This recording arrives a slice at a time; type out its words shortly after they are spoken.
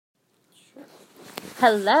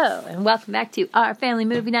Hello, and welcome back to our Family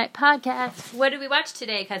Movie Night podcast. What did we watch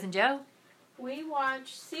today, Cousin Joe? We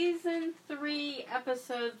watched Season 3,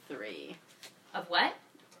 Episode 3. Of what?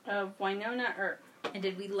 Of Wynonna Earp. And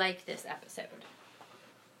did we like this episode?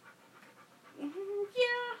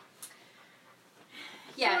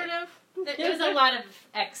 Yeah. Sort of. There was a lot of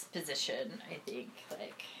exposition, I think.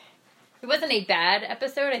 It wasn't a bad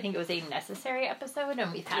episode. I think it was a necessary episode,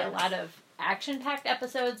 and we've had a lot of action-packed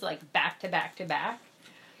episodes, back to back to back.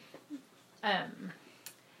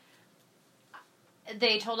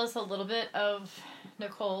 They told us a little bit of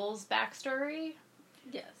Nicole's backstory.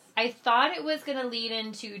 Yes. I thought it was going to lead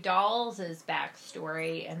into Dolls'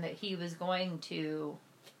 backstory, and that he was going to...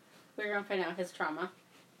 We were going to find out his trauma.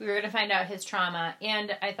 We were going to find out his trauma,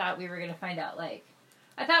 and I thought we were going to find out, I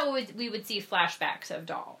thought we would see flashbacks of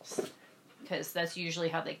Dolls, because that's usually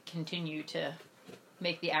how they continue to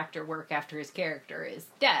make the actor work after his character is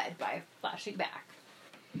dead, by flashing back.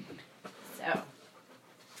 So,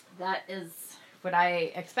 that is what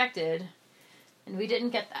I expected, and we didn't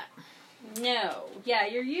get that. No. Yeah,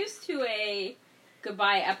 you're used to a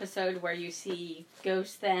goodbye episode where you see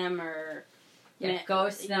ghost them or... Yeah,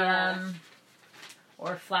 ghost them,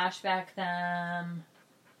 or flashback them,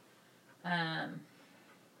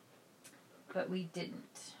 but we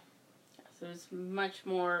didn't. So it was much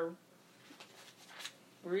more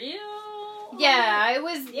real? Yeah, it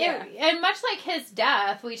was, and much like his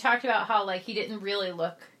death, we talked about how, he didn't really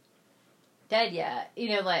look dead yet, and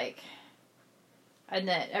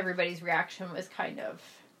that everybody's reaction was kind of,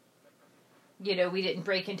 we didn't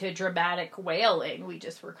break into dramatic wailing, we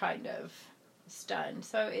just were kind of stunned.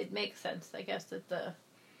 So it makes sense, I guess, that the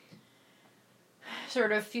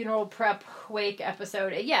sort of funeral prep wake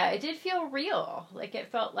episode, it did feel real. It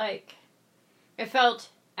felt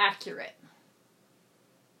accurate,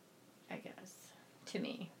 I guess, to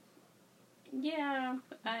me. Yeah,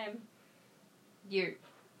 I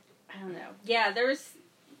don't know. Yeah, there was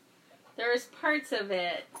parts of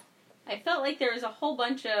it. I felt like there was a whole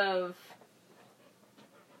bunch of,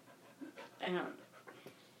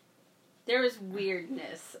 there was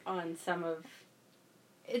weirdness on some of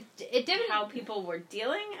it didn't how people were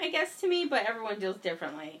dealing, I guess, to me, but everyone deals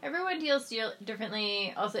differently. Everyone deals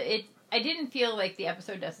differently. Also, I didn't feel like the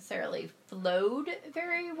episode necessarily flowed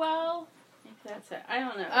very well. Maybe that's it. I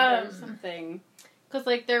don't know. There was something. Because,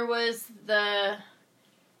 there was the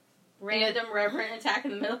random revenant attack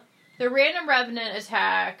in the middle. The random revenant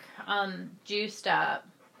attack juiced up.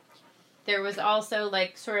 There was also,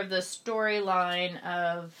 sort of the storyline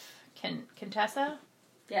of Contessa?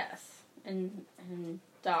 Yes. And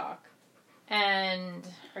Doc.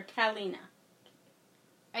 Or Kalina.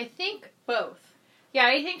 I think... Both. Yeah,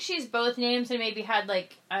 I think she's both names and maybe had,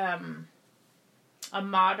 a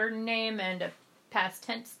modern name and a past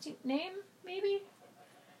tense name, maybe?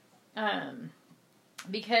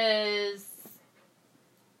 Because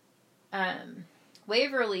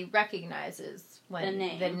Waverly recognizes the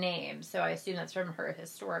name, so I assume that's from her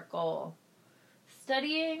historical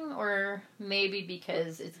studying, or maybe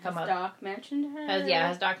because it's come up. Has Doc mentioned her?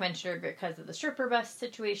 Has Doc mentioned her because of the stripper bus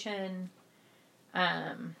situation?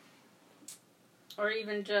 Or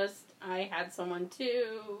even just, I had someone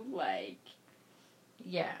too,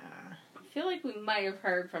 Yeah. I feel like we might have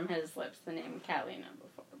heard from his lips the name Kalina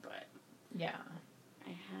before, but... Yeah.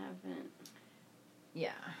 I haven't.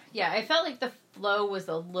 Yeah. Yeah, I felt like the flow was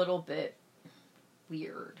a little bit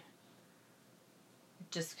weird.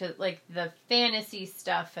 Just because, the fantasy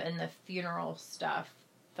stuff and the funeral stuff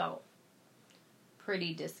felt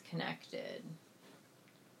pretty disconnected.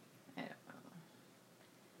 I don't know.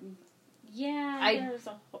 Yeah, there's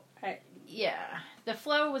a whole... Yeah, the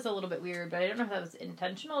flow was a little bit weird, but I don't know if that was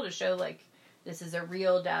intentional to show, this is a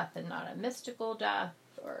real death and not a mystical death,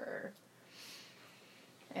 or...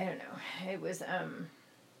 I don't know. It was,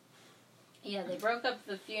 Yeah, they broke up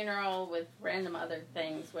the funeral with random other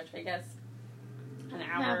things, which I guess an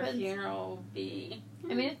hour funeral would be...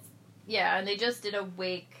 I mean, and they just did a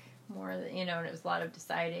wake more, and it was a lot of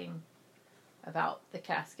deciding about the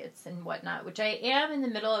caskets and whatnot, which I am in the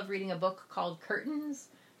middle of reading a book called Curtains,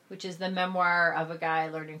 which is the memoir of a guy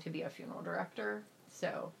learning to be a funeral director.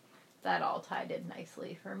 So that all tied in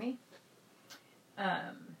nicely for me.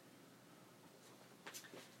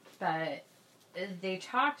 But they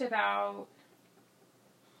talked about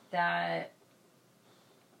that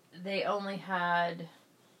they only had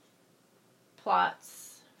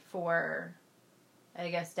plots for,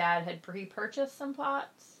 I guess Dad had pre-purchased some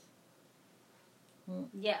plots.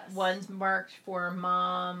 Yes. One's marked for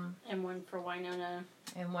Mom. And one for Wynonna.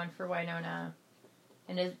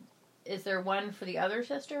 And is there one for the other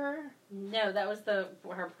sister? No, that was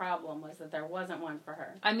her problem, was that there wasn't one for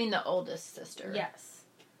her. I mean the oldest sister. Yes.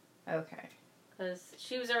 Okay. Because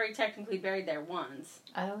she was already technically buried there once.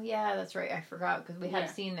 Oh, yeah, that's right. I forgot, because we have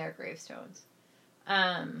seen their gravestones.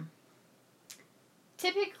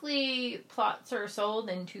 Typically, plots are sold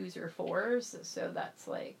in 2s or 4s, so that's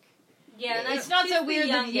like... Yeah, it's not so weird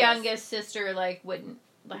that the youngest sister, like, wouldn't...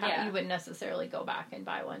 You wouldn't necessarily go back and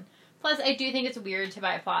buy one. Plus, I do think it's weird to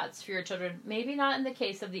buy plots for your children. Maybe not in the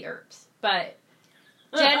case of the Earps, but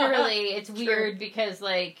generally it's weird because,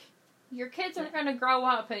 like, your kids are going to grow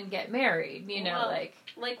up and get married, you know, well,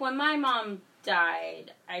 like when my mom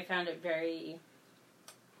died, I found it very,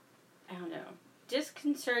 I don't know,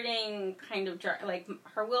 disconcerting, kind of, like,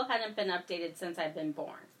 her will hadn't been updated since I'd been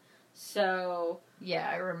born. So... Yeah,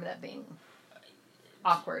 I remember that being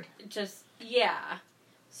awkward. Just, yeah.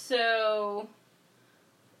 So...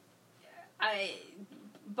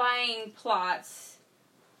 buying plots,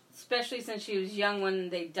 especially since she was young when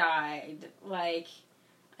they died, like,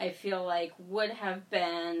 I feel like would have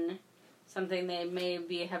been something they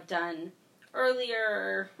maybe have done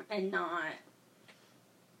earlier and not,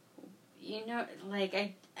 you know, like,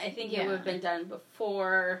 I think it would have been done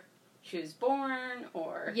before she was born,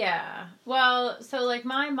 or... Yeah. Well, so, like,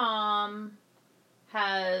 my mom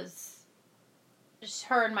has...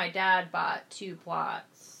 Her and my dad bought 2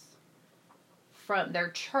 plots from their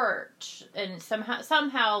church, and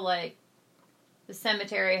somehow, like, the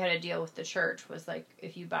cemetery had a deal with the church, was like,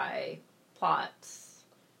 if you buy plots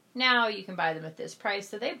now, you can buy them at this price.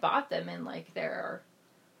 So they bought them in, like, their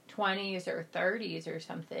 20s or 30s or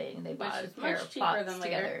something. They bought a pair of plots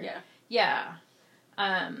together. Yeah.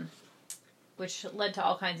 Which led to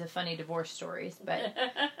all kinds of funny divorce stories, but...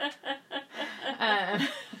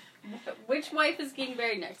 Which wife is getting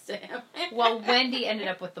buried next to him? Well, Wendy ended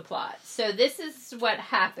up with the plot. So this is what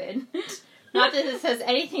happened. Not that this has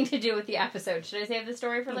anything to do with the episode. Should I save the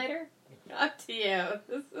story for later? Up to you.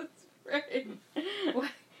 This is great.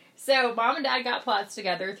 So Mom and Dad got plots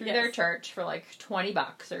together through their church for like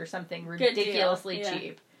 $20 or something ridiculously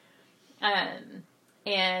cheap. And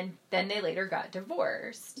then they later got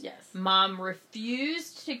divorced. Yes. Mom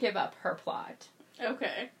refused to give up her plot.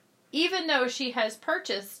 Okay. Even though she has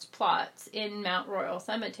purchased plots in Mount Royal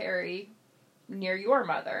Cemetery near your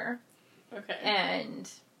mother. Okay. And,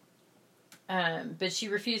 but she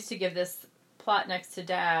refused to give this plot next to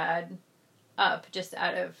Dad up just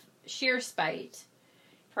out of sheer spite.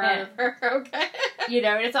 Proud of her, okay. You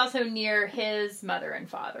know, and it's also near his mother and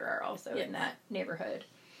father are also in that neighborhood.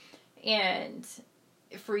 And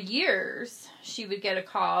for years, she would get a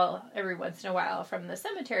call every once in a while from the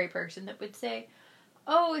cemetery person that would say,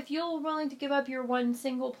 oh, if you're willing to give up your one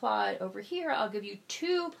single plot over here, I'll give you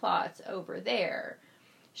 2 plots over there.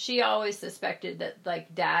 She always suspected that,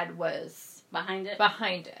 like, Dad was... Behind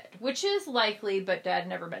it, which is likely, but Dad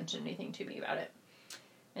never mentioned anything to me about it.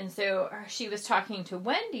 And so she was talking to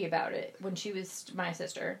Wendy about it when she was, my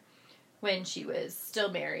sister, when she was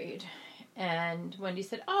still married. And Wendy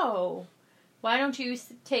said, oh, why don't you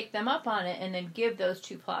take them up on it and then give those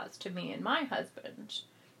 2 plots to me and my husband?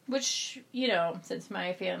 Which, you know, since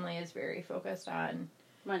my family is very focused on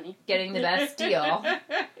money, getting the best deal.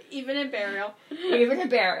 Even a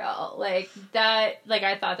burial. Like, that, like,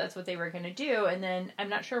 I thought that's what they were going to do. And then I'm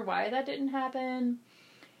not sure why that didn't happen.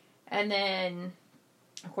 And then,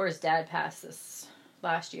 of course, Dad passed this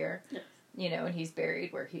last year. Yes. You know, and he's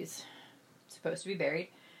buried where he's supposed to be buried.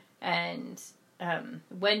 And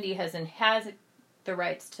Wendy has the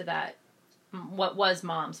rights to that, what was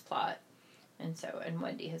Mom's plot. And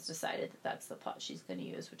Wendy has decided that that's the plot she's going to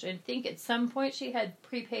use, which I think at some point she had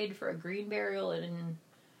prepaid for a green burial in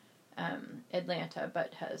Atlanta,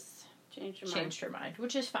 but has changed her mind,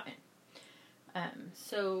 which is fine.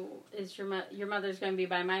 So is your mother's going to be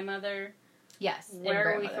by my mother? Yes.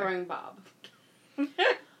 Where are we throwing Bob?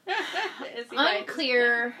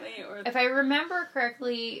 Unclear. If I remember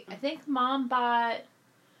correctly, I think Mom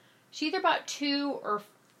she either bought 2 or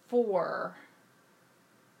 4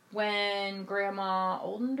 when Grandma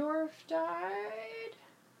Oldendorf died,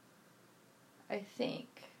 I think.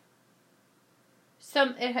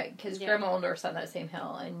 Because Grandma Oldendorf's on that same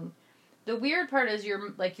hill, and the weird part is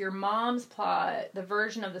your mom's plot. The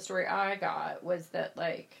version of the story I got was that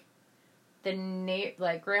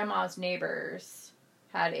Grandma's neighbors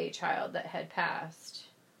had a child that had passed,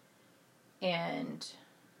 and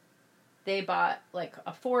they bought like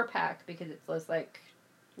a 4-pack because it was like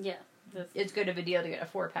it's good of a deal to get a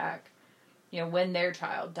 4-pack, you know, when their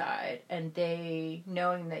child died. And they,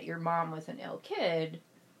 knowing that your mom was an ill kid,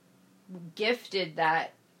 gifted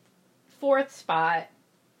that 4th spot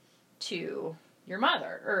to your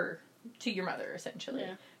mother, or to your mother, essentially.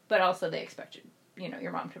 Yeah. But also they expected,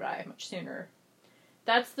 your mom to die much sooner.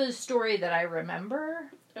 That's the story that I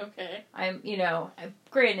remember. Okay.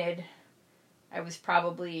 Granted, I was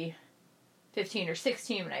probably 15 or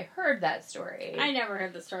 16 when I heard that story. I never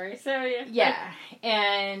heard the story, so yeah. Yeah,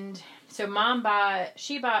 and so Mom bought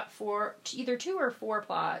either 2 or 4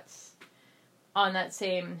 plots on that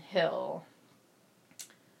same hill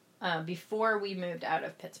before we moved out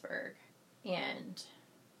of Pittsburgh, and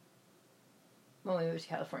when we moved to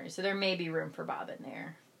California. So there may be room for Bob in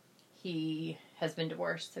there. He has been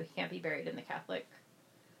divorced, so he can't be buried in the Catholic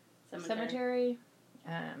cemetery.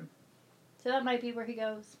 So that might be where he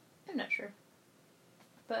goes. I'm not sure.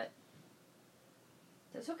 But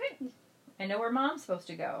that's okay. I know where Mom's supposed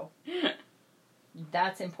to go.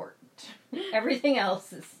 That's important. Everything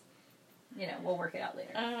else is, we'll work it out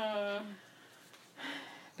later.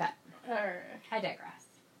 But I digress.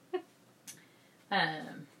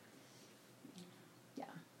 Yeah.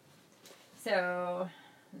 So,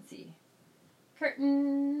 let's see.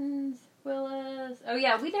 Curtains, Willa's. Oh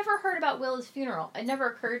yeah, we never heard about Willa's funeral. It never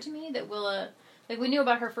occurred to me that Willa, we knew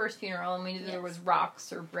about her first funeral and we knew there was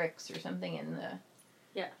rocks or bricks or something in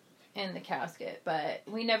the casket, but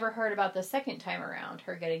we never heard about the second time around,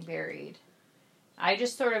 her getting buried. I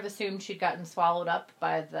just sort of assumed she'd gotten swallowed up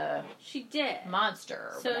by the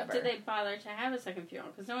monster or whatever. So did they bother to have a second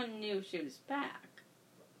funeral? Because no one knew she was back.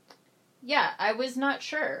 Yeah, I was not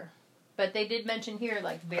sure. But they did mention here,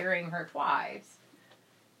 burying her twice.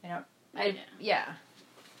 Yeah.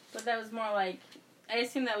 But that was more I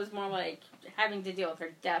assume that was more having to deal with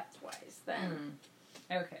her death twice then.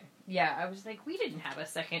 Okay. Yeah, I was we didn't have a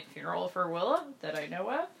second funeral for Willa that I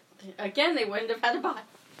know of. Again, they wouldn't have had a body.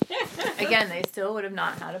 Again, they still would have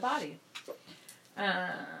not had a body.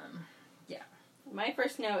 Yeah. My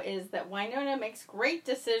first note is that Winona makes great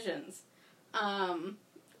decisions.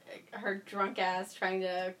 Her drunk ass trying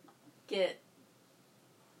to get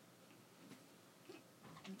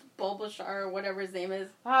Bulbashar, or whatever his name is.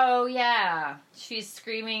 Oh, yeah. She's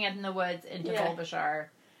screaming in the woods into Bulbashar.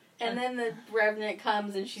 And then the Revenant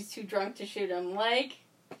comes and she's too drunk to shoot him.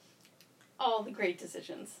 All the great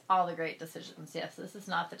decisions. All the great decisions, yes. This is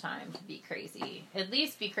not the time to be crazy. At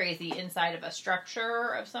least be crazy inside of a structure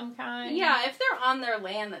of some kind. Yeah, if they're on their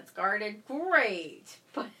land that's guarded, great.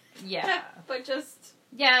 But yeah. But just...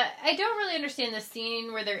 Yeah, I don't really understand the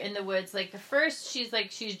scene where they're in the woods. First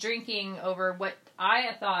she's drinking over what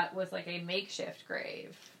I thought was a makeshift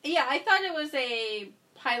grave. Yeah, I thought it was a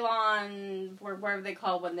pylon, or whatever they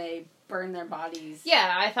call when they burn their bodies.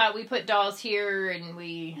 Yeah, I thought we put dolls here and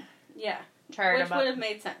we... Yeah. Charred Which them up. would have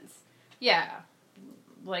made sense. Yeah.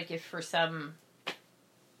 If for some...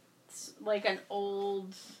 an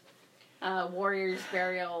old... warrior's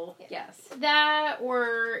burial, yes. That,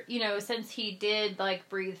 or, since he did,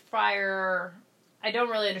 breathe fire, I don't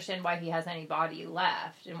really understand why he has any body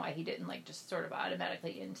left, and why he didn't, just sort of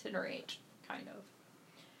automatically incinerate, kind of.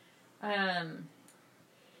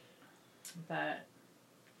 But,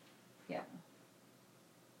 yeah.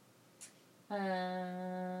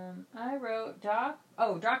 I wrote,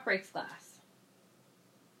 Doc breaks glass.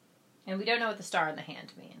 And we don't know what the star in the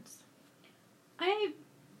hand means. I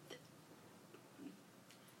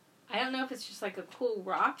don't know if it's just a cool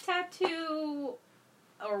rock tattoo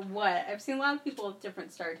or what. I've seen a lot of people with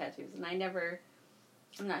different star tattoos, and I'm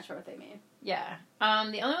not sure what they mean. Yeah. The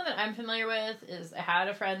only one that I'm familiar with is I had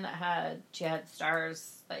a friend that she had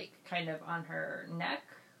stars, kind of on her neck.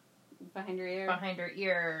 Behind her ear? Behind her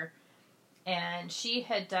ear. And she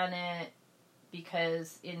had done it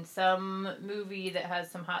because in some movie that has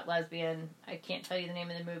some hot lesbian, I can't tell you the name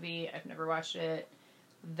of the movie, I've never watched it,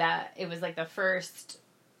 that it was the first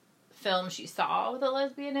film she saw with a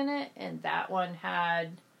lesbian in it, and that one had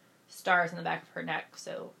stars in the back of her neck,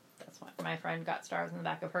 so that's why my friend got stars in the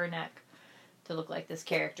back of her neck to look like this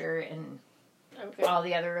character, and all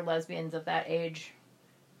the other lesbians of that age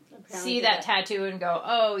see that tattoo and go,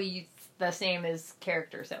 oh, the same as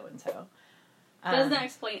character so-and-so. Doesn't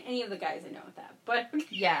explain any of the guys I know with that, but...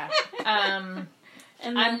 Yeah. And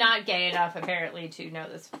I'm not gay enough, apparently, to know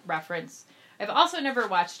this reference. I've also never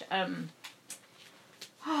watched,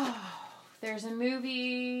 there's a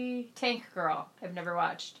movie, Tank Girl, I've never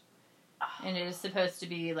watched. And it is supposed to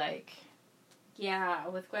be Yeah,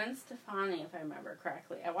 with Gwen Stefani, if I remember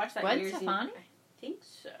correctly. I watched that Gwen years Stefani? I think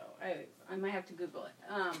so. I might have to Google it.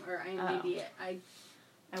 Or IMDb it.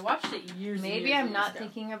 I watched it years ago. Maybe I'm not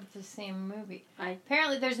thinking of the same movie.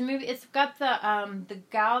 Apparently there's a movie, it's got the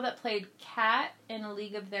gal that played Kat in A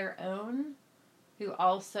League of Their Own, who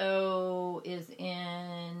also is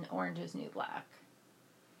in Orange is New Black.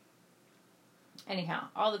 Anyhow,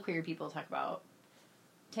 all the queer people talk about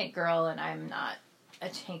Tank Girl, and I'm not a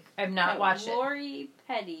Tank. I've not watched it. Lori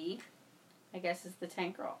Petty, I guess, is the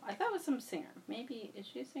Tank Girl. I thought it was some singer. Maybe, is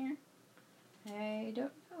she a singer? I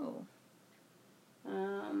don't know.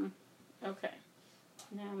 Okay.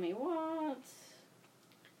 Naomi Watts.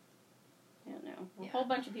 I don't know. A Yeah. whole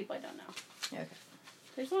bunch of people I don't know. Okay.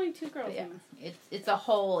 There's only 2 girls But yeah, in this. it's a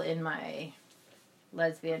hole in my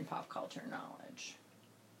lesbian pop culture knowledge.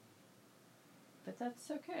 But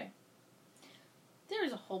that's okay.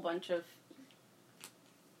 There's a whole bunch of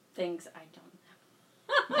things I don't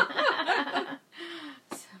know.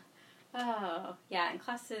 Oh, yeah, in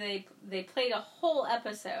class today they played a whole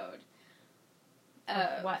episode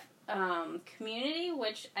of What? Community,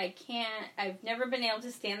 which I've never been able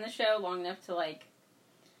to stand the show long enough to, like,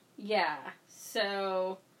 yeah,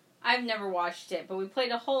 so I've never watched it, but we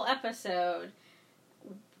played a whole episode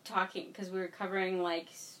talking, because we were covering, like,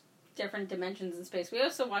 different dimensions in space. We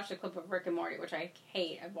also watched a clip of Rick and Morty, which I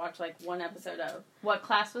hate. I've watched, like, 1 episode of. What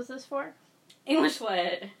class was this for? English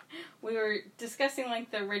Lit. We were discussing, like,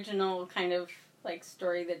 the original kind of, like,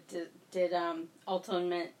 story that did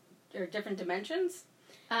Ultimate, or Different Dimensions.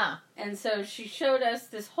 Ah. And so she showed us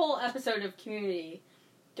this whole episode of Community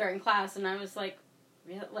during class, and I was like,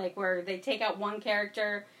 where they take out one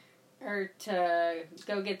character or to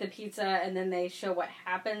go get the pizza, and then they show what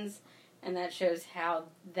happens, and that shows how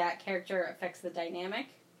that character affects the dynamic.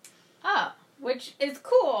 Oh. Which is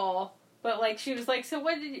cool, but, like, she was like, so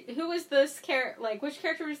who was this character, like, which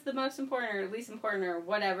character was the most important or least important or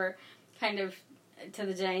whatever, kind of, to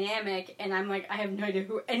the dynamic, and I'm like, I have no idea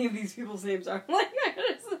who any of these people's names are. Like, I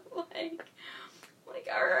was like,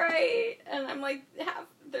 alright, and I'm like,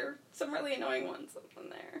 there are some really annoying ones in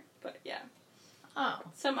there, but yeah. Oh.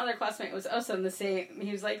 Some other classmate was also in the same,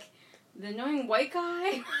 he was like, the annoying white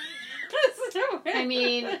guy? I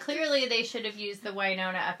mean, clearly they should have used the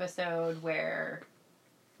Winona episode where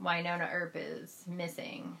Winona Earp is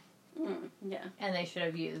missing. Yeah. And they should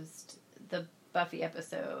have used the Buffy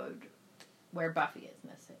episode where Buffy is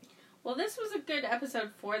missing. Well, this was a good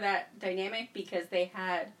episode for that dynamic because they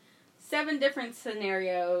had 7 different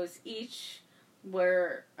scenarios. Each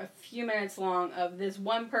were a few minutes long of this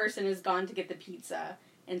one person is gone to get the pizza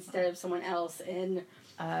instead of someone else. And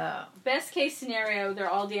best case scenario, they're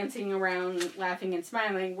all dancing around, laughing and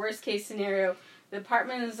smiling. Worst case scenario, the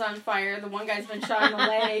apartment is on fire. The one guy's been shot in the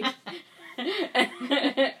leg.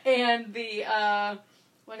 And the,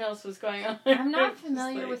 what else was going on? I'm not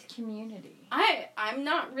familiar with Community. I'm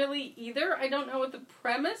not really either. I don't know what the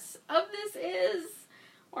premise of this is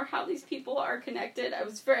or how these people are connected. I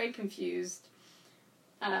was very confused.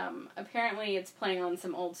 Apparently it's playing on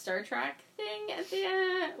some old Star Trek thing at the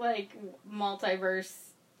end, like multiverse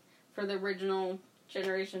for the original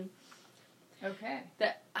generation. Okay.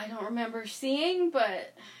 That I don't remember seeing,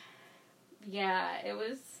 but yeah, it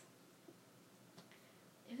was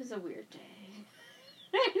a weird day.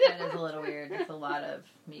 That is a little weird. It's a lot of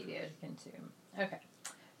media to consume. Okay.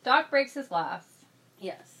 Doc breaks his glass.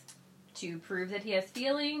 Yes. To prove that he has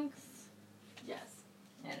feelings. Yes.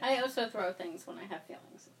 And I also throw things when I have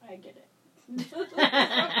feelings. I get it.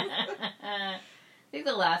 I think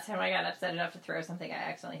the last time I got upset enough to throw something, I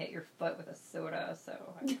accidentally hit your foot with a soda, so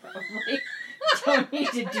I probably don't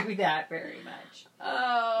need to do that very much.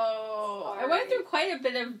 Oh, Sorry. I went through quite a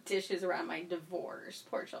bit of dishes around my divorce.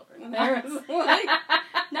 Poor children. There was like,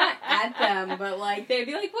 not at them, but like they'd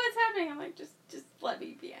be like, "What's happening?" I'm like, "Just let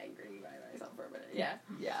me be angry by myself for a minute." Yeah.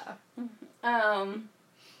 Yeah.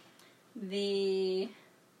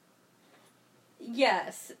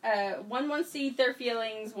 Yes. One wants to eat their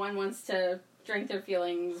feelings. One wants to drink their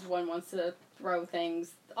feelings. One wants to throw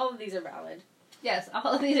things. All of these are valid. Yes,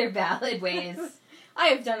 all of these are valid ways. I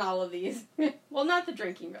have done all of these. Well, not the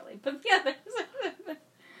drinking, really, but the others.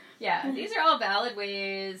 Yeah, these are all valid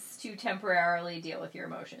ways to temporarily deal with your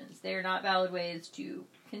emotions. They are not valid ways to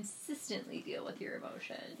consistently deal with your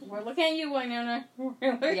emotions. We're looking at you, Winona.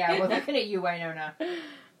 Yeah, we're looking at you, Winona.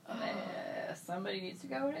 Somebody needs to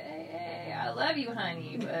go to AA. I love you,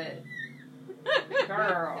 honey, but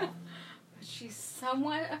girl. She's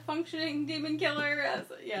somewhat a functioning demon killer.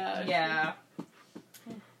 Yeah. Yeah.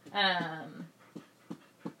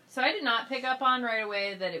 So I did not pick up on right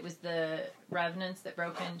away that it was the revenants that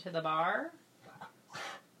broke into the bar.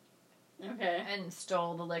 Okay. And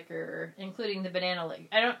stole the liquor, including the banana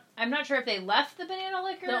liquor. I'm not sure if they left the banana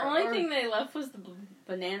liquor. The only thing they left was the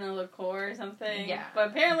banana liqueur or something. Yeah. But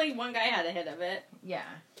apparently one guy had a hit of it. Yeah.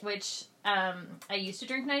 Which, I used to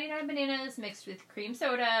drink 99 bananas mixed with cream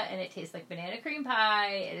soda, and it tastes like banana cream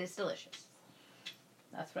pie. It is delicious.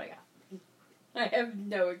 That's what I got. I have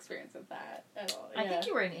no experience with that at all. I think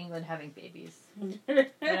you were in England having babies when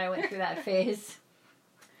I went through that phase.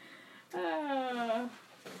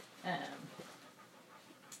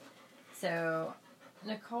 So,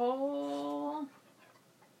 Nicole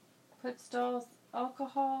puts dolls,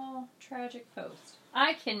 alcohol, tragic post.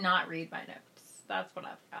 I cannot read my notes. That's what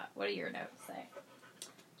I've got. What do your notes say?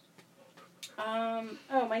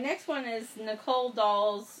 My next one is Nicole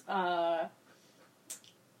Doll's,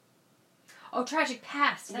 tragic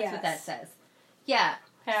past. That's what that Yes. says. Yeah.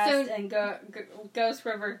 past and Ghost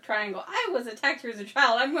River Triangle. I was attacked here as a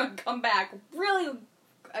child. I'm going to come back. Really,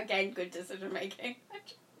 again, good decision making.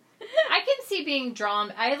 I can see being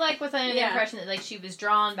drawn. I was under the impression that she was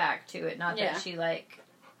drawn back to it, not that she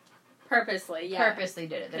purposely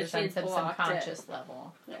did it. There's some subconscious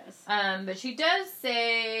level. Yes. But she does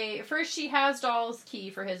say first she has Doll's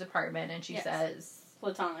key for his apartment, and she says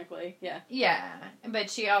platonically, but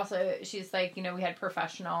she's like, we had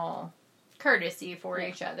professional courtesy for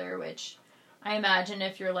each other, which I imagine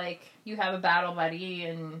if you're you have a battle buddy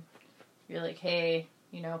and you're like, hey,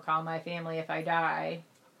 call my family if I die.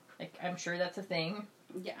 I'm sure that's a thing.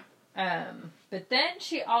 Yeah. But then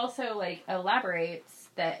she also elaborates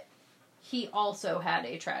that he also had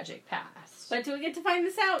a tragic past. But do we get to find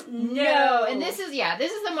this out? No. And this is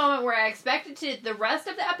the moment where I expected the rest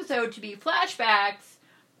of the episode to be flashbacks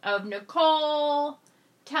of Nicole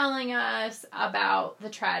telling us about the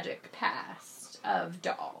tragic past of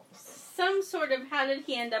Dolls. Some sort of, how did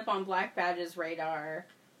he end up on Black Badge's radar?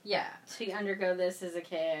 Yeah. To undergo this as a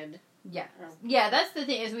kid. Yeah. Yeah, that's the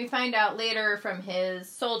thing, is we find out later from his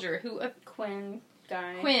soldier, Quinn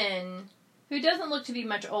guy. Quinn, who doesn't look to be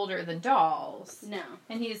much older than Dolls. No.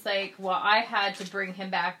 And he's like, well, I had to bring him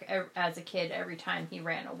back as a kid every time he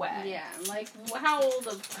ran away. Yeah, how old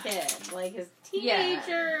a kid? His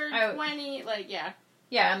teenager, 20,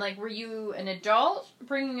 Yeah, I'm like, were you an adult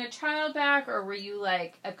bringing a child back, or were you,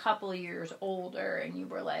 a couple of years older and you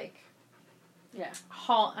were, I don't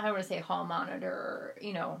want to say hall monitor,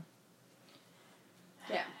 Yeah.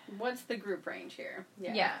 What's the group range here?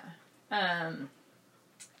 Yeah.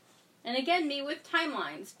 And again, me with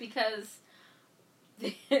timelines, because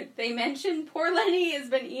they mentioned poor Lenny has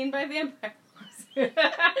been eaten by vampires.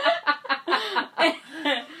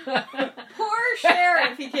 Poor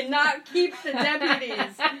sheriff, he cannot keep the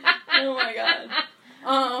deputies. Oh my god.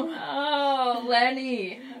 Oh,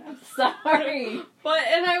 Lenny. I'm sorry.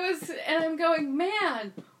 I'm going,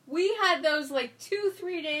 man, we had those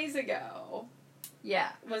 2-3 days ago.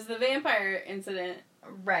 Yeah. Was the vampire incident.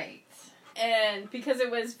 Right. And because it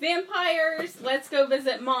was vampires, let's go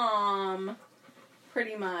visit mom,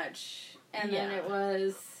 pretty much. And then it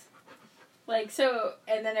was,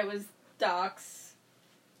 and then it was Doll's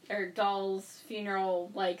funeral,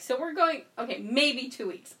 so we're going, okay, maybe 2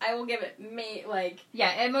 weeks. I will give it, Yeah,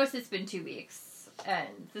 at most it's been 2 weeks.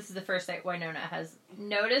 And this is the first night Winona has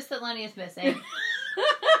noticed that Lenny is missing.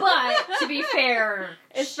 But, to be fair,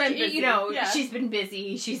 it's been busy. She's been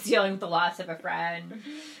busy. She's dealing with the loss of a friend.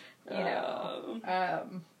 Yeah.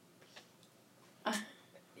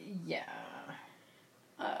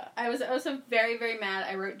 I was also very, very mad.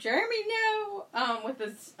 I wrote Jeremy no with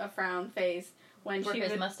a frown face when for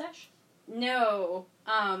his mustache. No,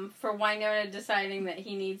 for Winona deciding that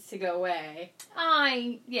he needs to go away.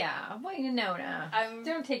 Winona.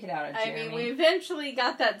 Don't take it out of Jeremy. I mean, we eventually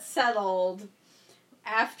got that settled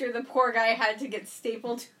after the poor guy had to get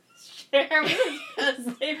stapled to his chair with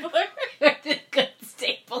a stapler. Good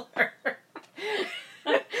stapler.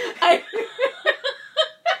 I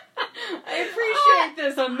appreciate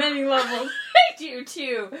this on many levels. I do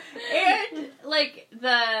too. And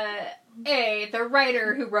the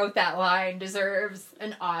writer who wrote that line deserves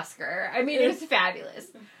an Oscar. I mean, it was fabulous.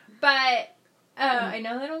 But I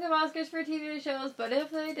know they don't give Oscars for TV shows, but if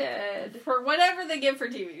they did, for whatever they give for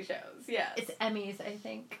TV shows, yes, it's Emmys, I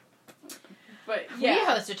think. But we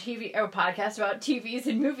host a podcast about TVs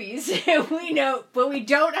and movies. We know, but we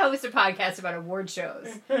don't host a podcast about award shows.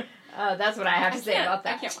 That's what I have to say about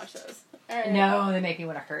that. I can't watch those. No, they make me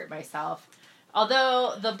want to hurt myself.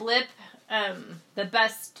 Although the blip, the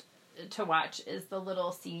best to watch is the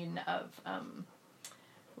little scene of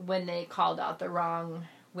when they called out the wrong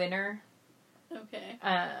winner. Okay.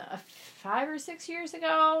 5 or 6 years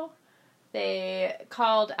ago, they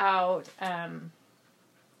called out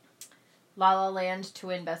La La Land to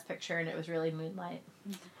win Best Picture, and it was really Moonlight.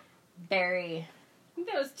 Very. I think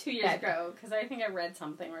that was 2 years ago, because I think I read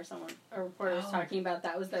something where a reporter was talking about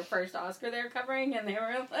that was their first Oscar they were covering, and they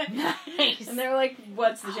were like, nice. And they were like,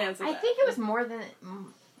 what's the chance of that? I think it was more than,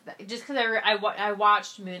 just because I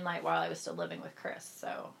watched Moonlight while I was still living with Chris,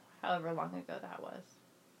 so however long ago that was.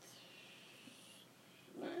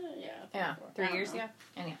 Yeah, 3 years ago.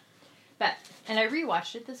 Anyhow. And I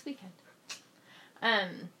rewatched it this weekend.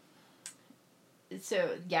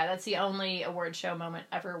 So, yeah, that's the only award show moment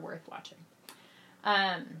ever worth watching.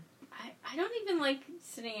 I don't even like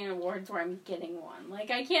sitting in awards where I'm getting one.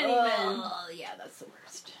 Like, I can't even... Oh, yeah, that's the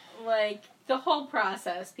worst. Like, the whole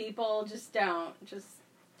process. People just don't.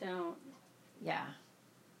 Yeah.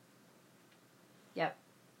 Yep.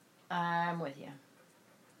 I'm with you.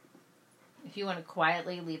 If you want to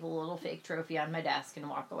quietly leave a little fake trophy on my desk and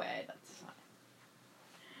walk away, that's fine.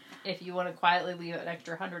 If you want to quietly leave an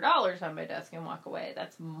extra $100 on my desk and walk away,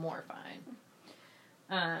 that's more fine.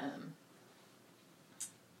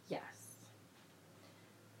 Yes.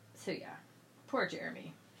 So, yeah. Poor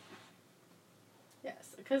Jeremy.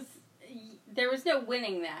 Yes, because there was no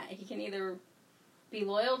winning that. He can either be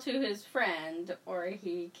loyal to his friend, or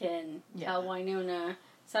he can tell Wynonna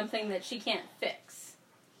something that she can't fix.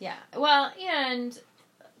 Yeah. Well, and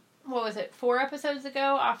what was it? 4 episodes ago,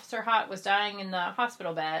 Officer Hot was dying in the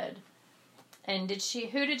hospital bed. And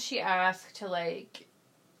who did she ask to, like,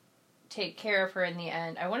 take care of her in the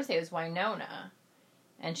end? I want to say it was Wynonna.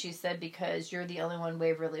 And she said, because you're the only one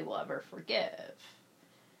Waverly will ever forgive.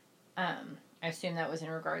 I assume that was in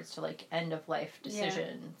regards to, like, end-of-life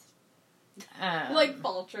decisions. Yeah. Like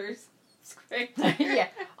vultures. It's great. Yeah.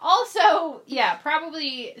 Also, yeah,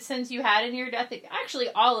 probably since you had a near-death... Actually,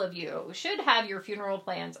 all of you should have your funeral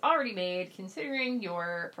plans already made, considering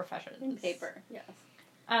your professions. In paper, yes.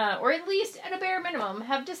 Or at least, at a bare minimum,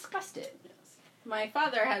 have discussed it. Yes. My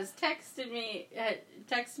father has texted me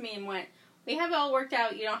and went, we have it all worked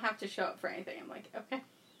out, you don't have to show up for anything. I'm like, okay.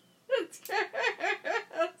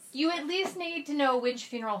 You at least need to know which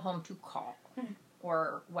funeral home to call.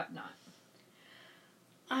 Or whatnot.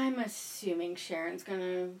 I'm assuming Sharon's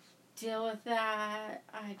gonna deal with that.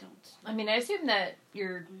 I don't. I mean, I assume that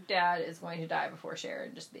your dad is going to die before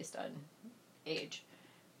Sharon, just based on age.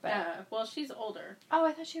 But well, she's older. Oh,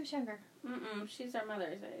 I thought she was younger. She's our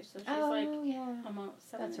mother's age, so she's almost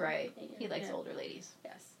 7. That's right. 8 years. He likes older ladies.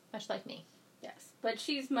 Yes. Much like me. Yes. But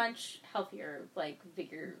she's much healthier, like,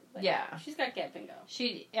 vigor. Like, yeah. She's got get and go.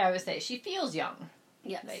 I would say, she feels young.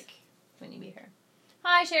 Yes. Like, when you meet her.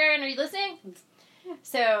 Hi, Sharon, are you listening?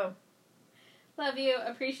 So. Love you.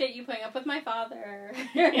 Appreciate you putting up with my father.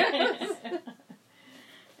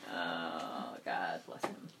 Oh, God bless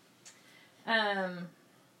him.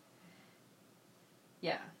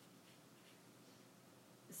 Yeah.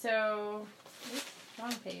 So,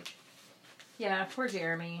 wrong page. Yeah, poor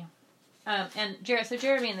Jeremy. So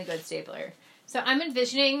Jeremy and the Good Stapler. So I'm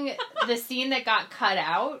envisioning the scene that got cut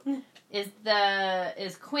out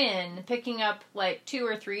is Quinn picking up like 2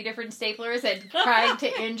 or 3 different staplers and trying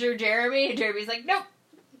to injure Jeremy, and Jeremy's like,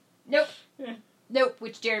 nope,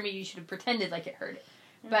 which Jeremy, you should have pretended like it hurt.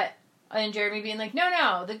 And Jeremy being like,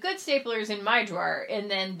 no, the Good Stapler's in my drawer,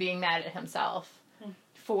 and then being mad at himself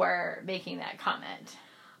for making that comment.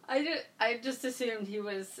 I just assumed he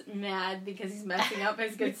was mad because he's messing up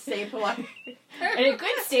his good stapler. And a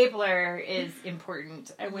good stapler is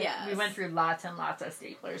important. We went through lots and lots of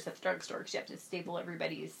staplers at the drugstore because you have to staple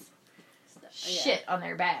everybody's shit on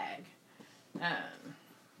their bag.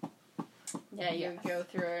 You go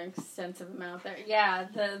through an extensive amount there. Yeah,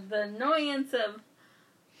 the annoyance of...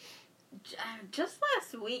 Just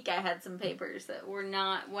last week I had some papers that were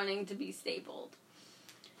not wanting to be stapled.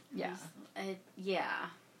 Yeah.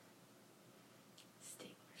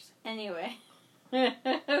 Staplers. Anyway.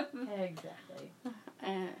 Exactly.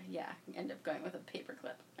 End up going with a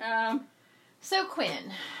paperclip. So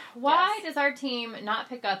Quinn, why does our team not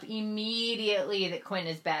pick up immediately that Quinn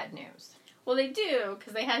is bad news? Well, they do,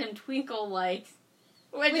 because they had him twinkle lights.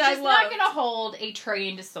 Which is not going to hold a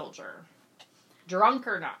trained soldier. Drunk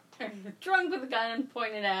or not. Drunk with a gun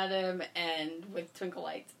pointed at him and with twinkle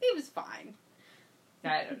lights. He was fine.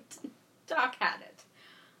 Doc had it.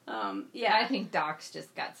 I think Doc's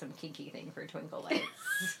just got some kinky thing for twinkle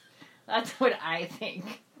lights. That's what I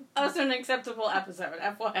think. Also an acceptable episode,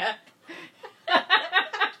 FYI.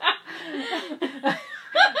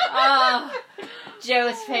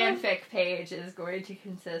 Joe's fanfic page is going to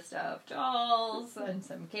consist of dolls and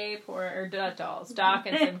some gay porn, or not dolls, Doc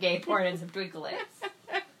and some gay porn and some twinkle lights.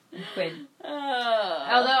 Quinn. Although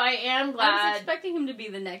I am glad... I was expecting him to be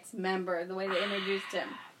the next member, the way they introduced him.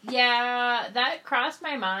 Yeah, that crossed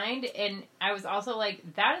my mind, and I was also like,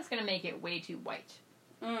 that is going to make it way too white.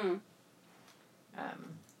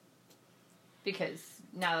 Because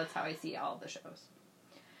now that's how I see all the shows.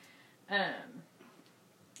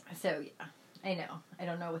 So, yeah, I know. I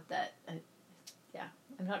don't know what that...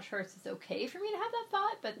 I'm not sure if it's okay for me to have that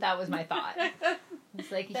thought, but that was my thought.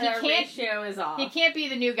 It's like, ratio is off. He can't be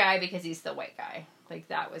the new guy because he's the white guy. Like,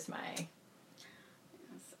 that was my...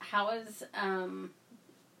 How is, I'm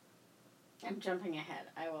jumping ahead.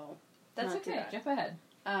 I will That's Not too okay. bad. Jump ahead.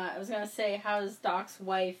 I was going to say, how does Doc's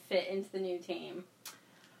wife fit into the new team?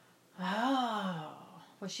 Oh.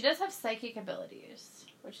 Well, she does have psychic abilities.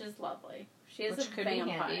 Which is lovely. She is Which a could be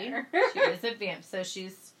handy. vampire. She is a vamp, so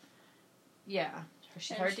she's... Yeah.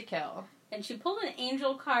 She's hard to kill. And she pulled an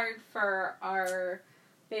angel card for our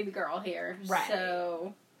baby girl here. Right.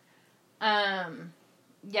 So...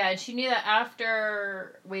 Yeah, and she knew that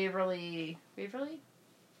after Waverly?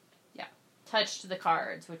 Yeah. Touched the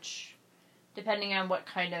cards, which, depending on what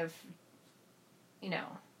kind of,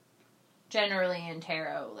 generally in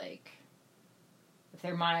tarot, like, if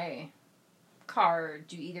they're my card,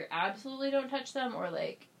 you either absolutely don't touch them, or,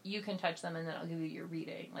 like, you can touch them and then I'll give you your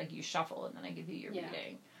reading. Like, you shuffle and then I give you your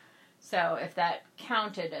reading. So, if that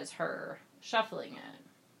counted as her shuffling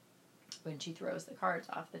it, when she throws the cards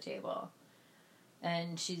off the table...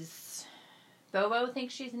 And Bobo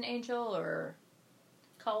thinks she's an angel, or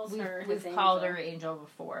we've called her angel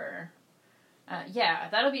before. Yeah,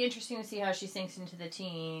 that'll be interesting to see how she sinks into the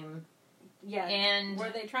team. Yeah, and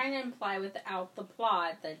were they trying to imply without the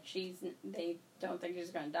plot that they don't think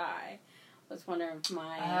she's going to die? I was wondering if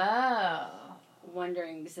my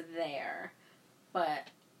wondering's there, but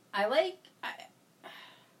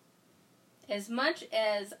as much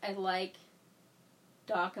as I like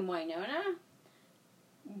Doc and Winona.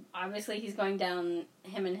 Obviously, he's going down.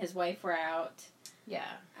 Him and his wife were out. Yeah.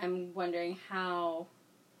 I'm wondering how.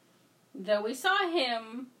 Though we saw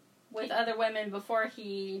him with other women before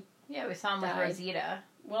he. Yeah, we saw him died. with Rosita.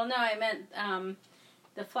 Well, no, I meant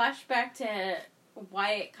the flashback to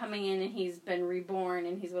Wyatt coming in and he's been reborn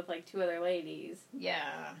and he's with like 2 other ladies.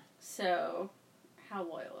 Yeah. So, how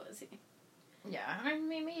loyal is he? Yeah, I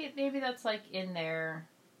mean, maybe that's like in their.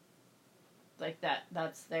 Like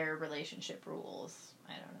that's their relationship rules.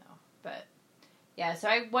 I don't know. But, yeah, so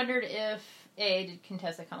I wondered if, did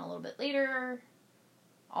Contessa come a little bit later?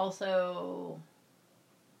 Also,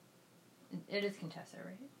 it is Contessa,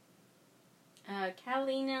 right?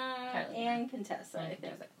 Kalina and Contessa, I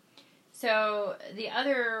think. So, the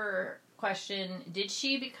other question, did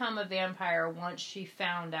she become a vampire once she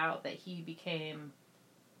found out that he became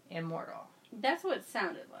immortal? That's what it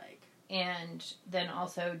sounded like. And then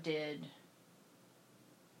also did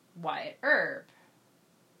Wyatt Earp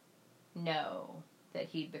know that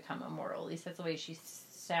he'd become immortal? At least that's the way she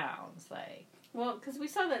sounds like. Well, because we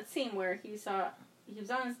saw that scene where he was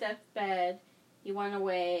on his deathbed, he went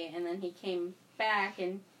away, and then he came back,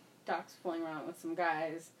 and Doc's fooling around with some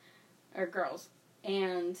guys, or girls,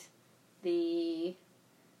 and he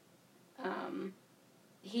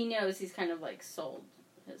knows he's kind of like sold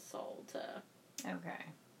his soul to... Okay.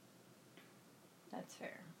 That's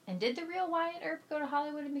fair. And did the real Wyatt Earp go to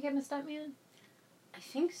Hollywood and become a stuntman? I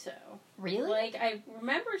think so. Really? Like, I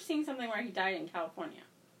remember seeing something where he died in California.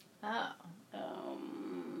 Oh.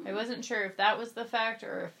 I wasn't sure if that was the fact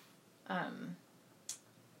or if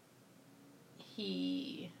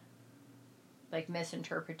he like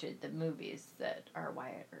misinterpreted the movies that are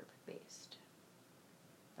Wyatt Earp based.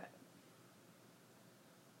 But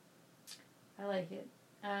I like it.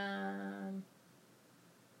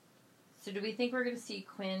 So do we think we're going to see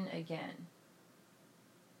Quinn again?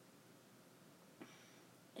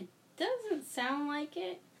 It doesn't sound like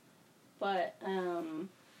it, but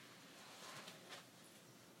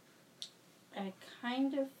I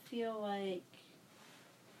kind of feel like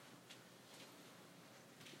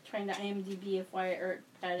trying to IMDb if Wyatt Earp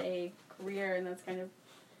had a career, and that's kind of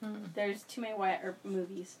there's too many Wyatt Earp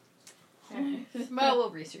movies. Well,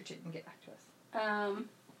 we'll research it and get back to us.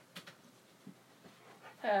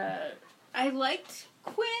 I liked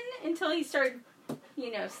Quinn until he started,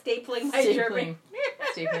 stapling my Jeremy.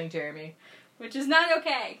 Stapling Jeremy. Which is not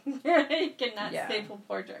okay. You cannot staple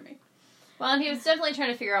poor Jeremy. Well, and he was definitely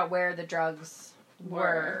trying to figure out where the drugs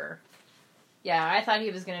were. Yeah, I thought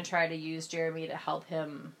he was going to try to use Jeremy to help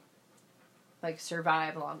him, like,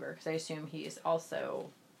 survive longer, because I assume he's also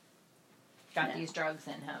got these drugs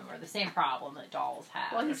in him, or the same problem that dolls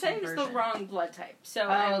have. Well, he said he was the wrong blood type, so...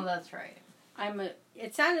 that's right.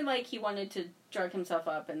 It sounded like he wanted to drug himself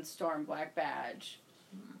up and storm Black Badge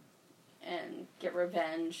and get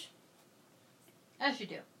revenge. As you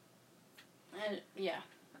do. And, yeah.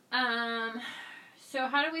 So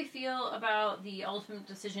how do we feel about the ultimate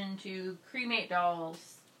decision to cremate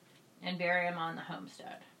dolls and bury them on the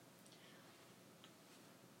homestead?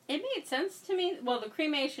 It made sense to me. Well, the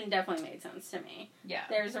cremation definitely made sense to me. Yeah.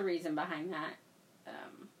 There's a reason behind that.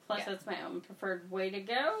 Plus, that's my own preferred way to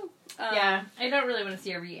go. Yeah, I don't really want to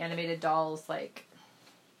see a reanimated dolls, like,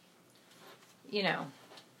 Yeah,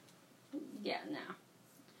 no.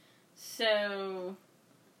 So,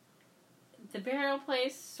 the burial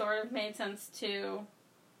place sort of made sense, too.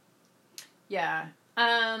 Yeah.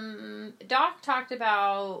 Doc talked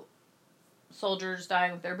about soldiers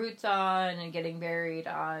dying with their boots on and getting buried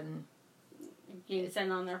on... Being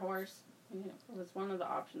sent on their horse. It was one of the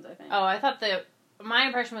options, I think. Oh, I thought my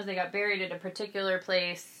impression was they got buried at a particular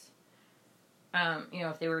place,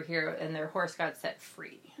 if they were here and their horse got set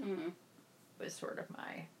free. Mm-hmm. Was sort of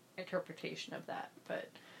my interpretation of that. But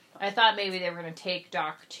I thought maybe they were going to take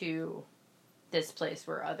Doc to this place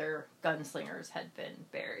where other gunslingers had been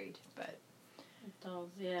buried. But Dolls,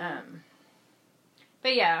 yeah.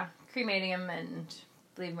 But yeah, cremating him and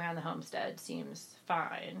leaving him around the homestead seems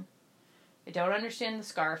fine. I don't understand the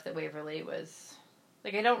scarf that Waverly was...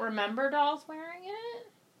 Like, I don't remember Dolls wearing it.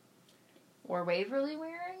 Or Waverly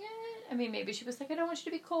wearing it. I mean, maybe she was like, I don't want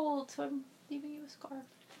you to be cold, so I'm leaving you a scarf.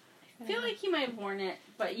 I feel like he might have worn it,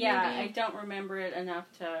 but yeah, Maybe. I don't remember it enough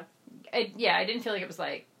to... I didn't feel like it was,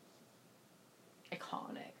 like,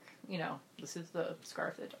 iconic. This is the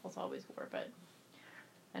scarf that Dolls always wore, but...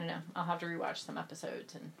 I don't know. I'll have to rewatch some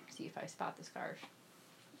episodes and see if I spot the scarf.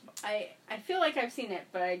 I feel like I've seen it,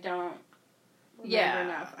 but I don't remember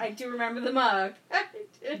enough. I do remember the mug.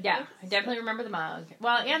 Yeah, I definitely remember the mug.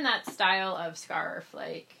 Well, and that style of scarf.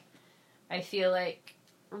 Like, I feel like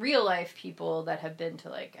real life people that have been to,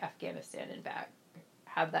 like, Afghanistan and back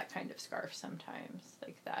have that kind of scarf sometimes.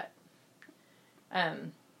 Like that.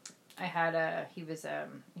 I had he was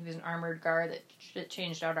an armored guard that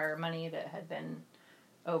changed out our money that had been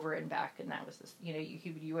over and back, and that was this,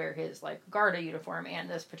 you wear his, like, Garda uniform and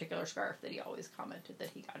this particular scarf that he always commented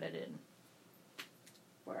that he got it in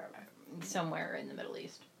wherever, somewhere in the Middle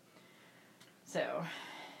East. So,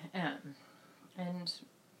 and,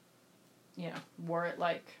 wore it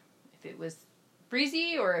like if it was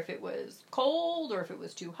breezy or if it was cold or if it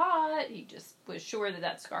was too hot. He just was sure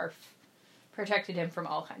that scarf protected him from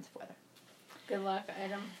all kinds of weather. Good luck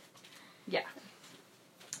item. Yeah.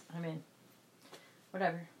 I mean,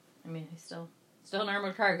 whatever. I mean, he's still an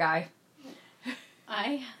armored car guy.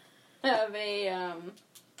 I have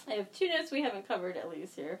I have two notes we haven't covered at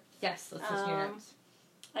least here. Yes, let's listen to your notes.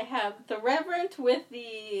 I have the Reverend with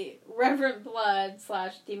the Reverend blood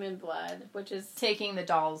 / demon blood, which is... Taking the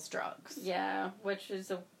doll's drugs. Yeah, which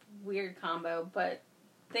is a weird combo, but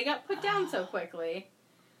they got put down so quickly.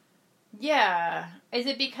 Yeah. Is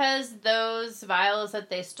it because those vials that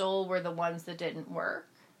they stole were the ones that didn't work?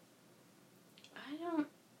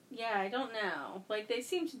 I don't know. Like, they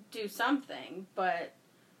seem to do something, but,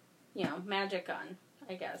 magic gun,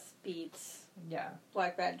 I guess, beats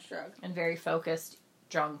Black Badge drug. And very focused,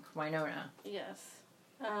 drunk Winona. Yes.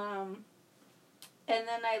 And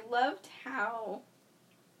then I loved how,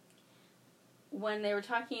 when they were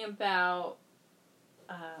talking about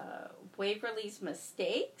Waverly's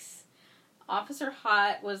mistakes, Officer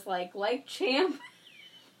Hot was like champ.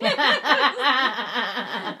 And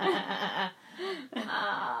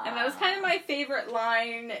that was kind of my favorite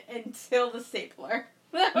line until the stapler.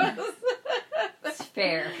 That's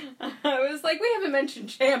fair. I was like, we haven't mentioned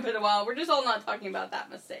Champ in a while. We're just all not talking about that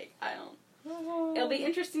mistake. It'll be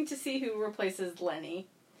interesting to see who replaces Lenny.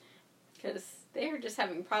 Because they're just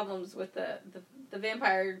having problems with the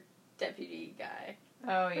vampire deputy guy.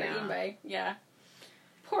 Oh, yeah. Inbay. Yeah.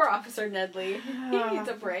 Poor Officer Nedley. He needs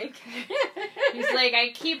a break. He's like,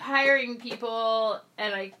 I keep hiring people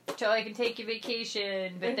so I can take a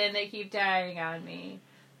vacation, but then they keep dying on me.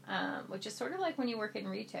 Which is sort of like when you work in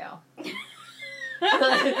retail.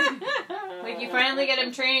 Like, you finally get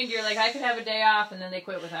them trained, you're like, I could have a day off, and then they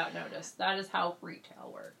quit without notice. That is how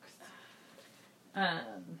retail works.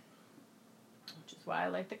 Which is why I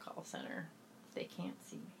like the call center. They can't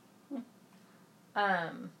see me.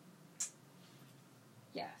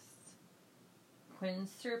 Yes.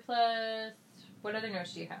 Quinn's surplus. What other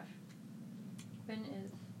notes do you have? Quinn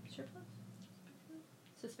is surplus?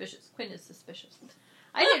 Suspicious. Quinn is suspicious.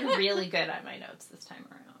 I did really good on my notes this time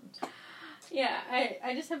around. Yeah,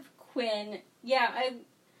 I just have Quinn. Yeah,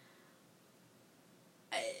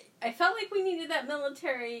 I felt like we needed that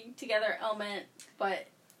military together element,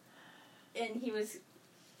 and he was...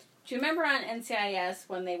 Do you remember on NCIS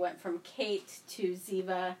when they went from Kate to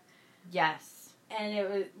Ziva? Yes. And it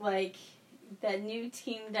was like that new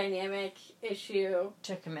team dynamic issue.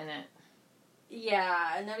 Took a minute.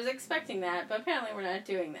 Yeah, and I was expecting that, but apparently we're not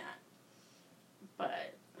doing that.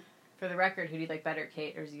 But... For the record, who do you like better,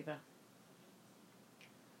 Kate or Ziva?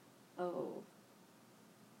 Oh.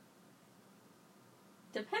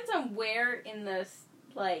 Depends on where in this,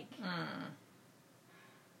 like...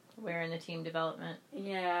 Where in the team development?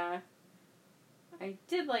 Yeah. I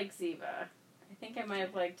did like Ziva. I think I might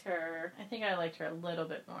have liked her. I think I liked her a little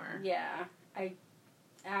bit more. Yeah.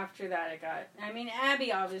 After that it got... I mean,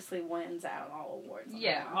 Abby obviously wins out all awards.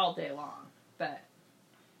 Yeah, all day long. But,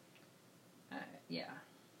 yeah.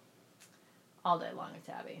 All day long it's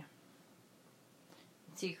Abby.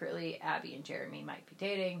 Secretly, Abby and Jeremy might be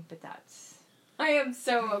dating, but that's... I am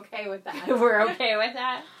so okay with that. We're okay with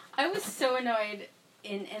that? I was so annoyed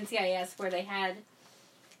in NCIS where they had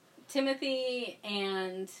Timothy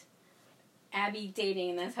and Abby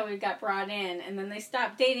dating, and that's how we got brought in, and then they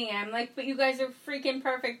stopped dating, and I'm like, but you guys are freaking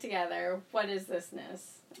perfect together. What is thisness?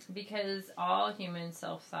 Because all humans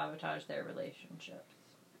self-sabotage their relationships.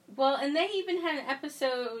 Well, and they even had an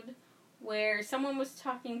episode where someone was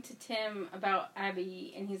talking to Tim about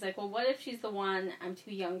Abby, and he's like, well, what if she's the one, I'm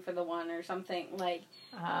too young for the one, or something, like,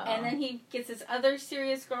 and then he gets this other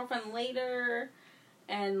serious girlfriend later,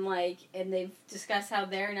 and, like, and they've discussed how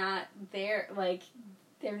they're not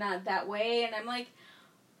that way, and I'm like,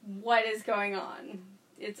 what is going on?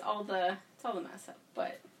 It's all the mess up,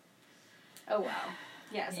 but, oh wow.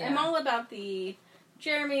 Yes, yeah. I'm all about the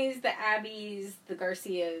Jeremys, the Abbys, the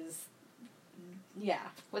Garcias. Yeah.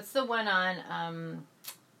 What's the one on,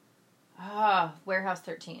 Warehouse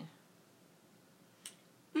 13?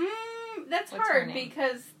 That's What's hard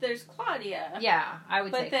because there's Claudia. Yeah, I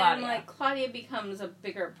would say Claudia. But then, like, Claudia becomes a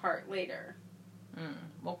bigger part later.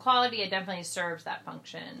 Well, Claudia definitely serves that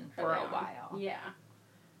function for a while. Yeah.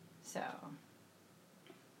 So,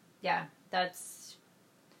 yeah, that's...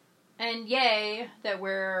 And yay that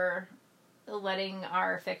we're letting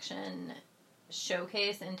our fiction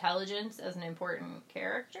showcase intelligence as an important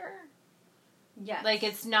character. Yes. Like,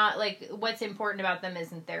 it's not, like, what's important about them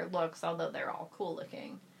isn't their looks, although they're all cool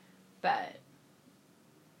looking. But,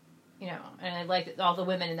 you know, and I like all the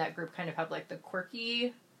women in that group kind of have, like, the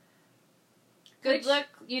quirky good look,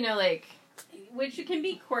 you know, like... Which can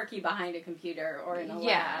be quirky behind a computer or in a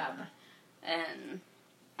lab. And...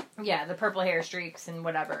 Yeah, the purple hair streaks and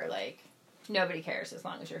whatever, like, nobody cares as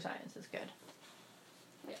long as your science is good.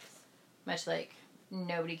 Yes. Much like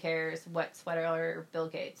nobody cares what sweater Bill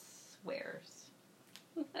Gates wears.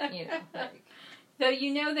 You know, like... Though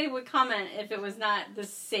you know they would comment if it was not the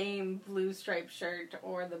same blue striped shirt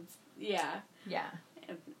or the... Yeah. Yeah.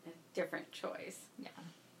 A different choice. Yeah.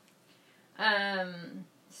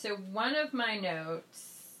 So one of my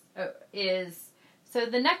notes is... So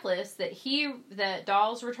the necklace that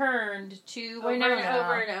Dolls returned to Winona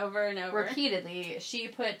over and over and over repeatedly, she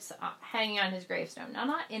puts hanging on his gravestone. Now,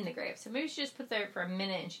 not in the grave, so maybe she just puts it there for a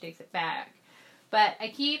minute and she takes it back. But I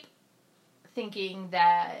keep thinking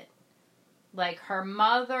that, like, her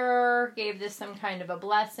mother gave this some kind of a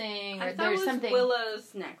blessing, or I thought there's it was something.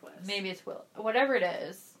 Willow's necklace. Maybe it's Willow, whatever it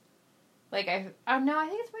is. Like, no, I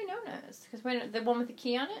think it's Winona's. Because the one with the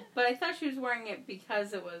key on it? But I thought she was wearing it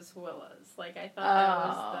because it was Willow's. Like, I thought that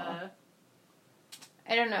was the...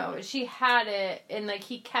 I don't know. She had it, and, like,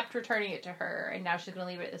 he kept returning it to her, and now she's going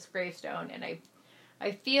to leave it at this gravestone. And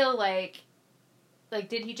I feel like,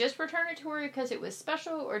 did he just return it to her because it was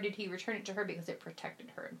special, or did he return it to her because it protected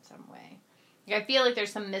her in some way? Like, I feel like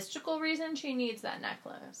there's some mystical reason she needs that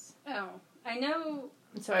necklace. Oh, I know...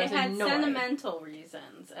 So I was had annoyed. sentimental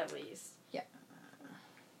reasons, at least. Yeah.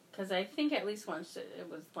 Because I think at least once it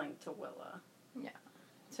was linked to Willow. Yeah.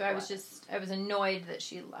 So I was annoyed that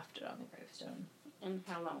she left it on the gravestone. And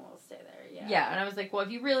how long will it stay there, yeah. Yeah, and I was like, well,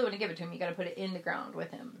 if you really want to give it to him, you gotta put it in the ground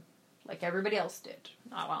with him. Like everybody else did.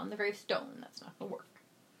 Not on the gravestone. That's not gonna work.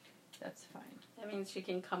 That's fine. That means she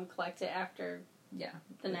can come collect it after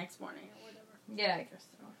the next morning or whatever. Yeah, I guess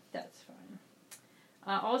so. That's fine.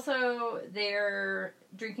 Also, they're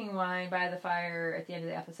drinking wine by the fire at the end of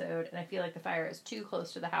the episode, and I feel like the fire is too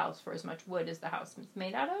close to the house for as much wood as the house is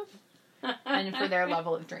made out of, and for their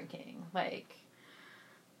level of drinking. Like,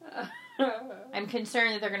 I'm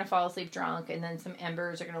concerned that they're going to fall asleep drunk, and then some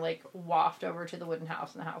embers are going to, like, waft over to the wooden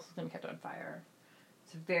house, and the house is going to catch on fire.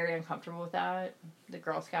 It's very uncomfortable with that. The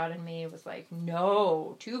Girl Scout in me was like,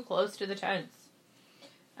 no, too close to the tents.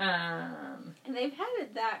 And they've had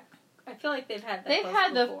it that... I feel like they've had that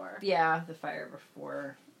before. The fire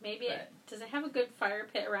before. Maybe does it have a good fire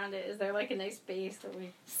pit around it? Is there like a nice base that we...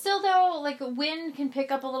 Still though, like wind can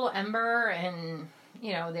pick up a little ember, and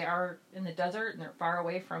you know they are in the desert and they're far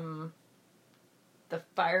away from the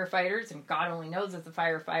firefighters, and God only knows if the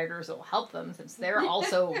firefighters will help them since they're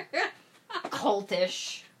also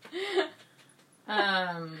cultish.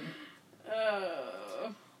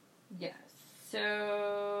 Yes.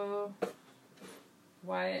 So.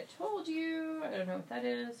 Wyatt told you. I don't know what that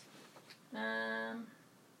is.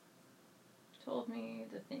 Told me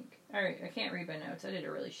to think. Alright, I can't read my notes. I did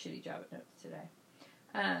a really shitty job at notes today.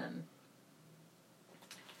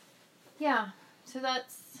 Yeah, so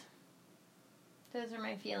those are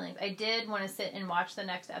my feelings. I did want to sit and watch the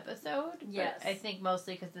next episode. Yes. But I think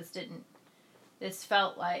mostly because this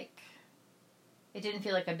felt like It didn't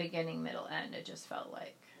feel like a beginning, middle, end. It just felt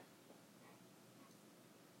like...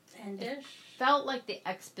 Endish? Felt like the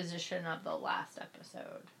exposition of the last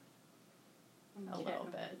episode. A little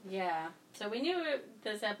bit. Yeah. So we knew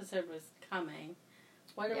this episode was coming.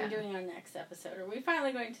 What are we doing on next episode? Are we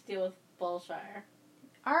finally going to deal with Bullshire?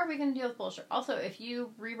 Are we going to deal with Bullshire? Also, if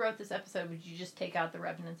you rewrote this episode, would you just take out the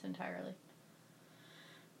Revenants entirely?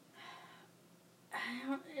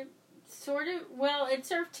 It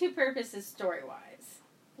served two purposes story-wise.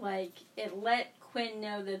 Like, it let Quinn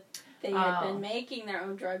know that they had been making their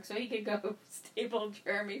own drugs so he could go staple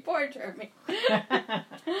Jeremy. Poor Jeremy.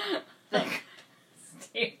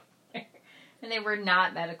 And they were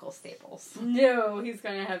not medical staples. No, he's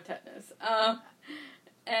going to have tetanus.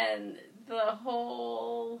 And the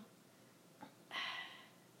whole...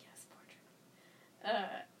 Yes, poor Jeremy.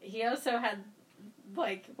 He also had,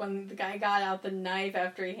 like, when the guy got out the knife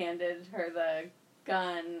after he handed her the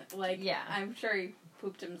gun, like, I'm sure he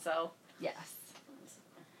pooped himself. Yes.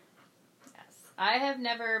 I have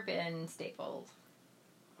never been stapled.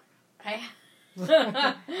 I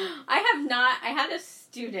have not. I had a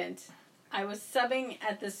student. I was subbing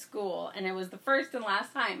at the school, and it was the first and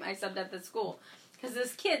last time I subbed at the school. Because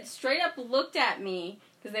this kid straight up looked at me,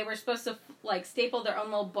 because they were supposed to, like, staple their own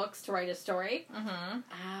little books to write a story. Mm-hmm.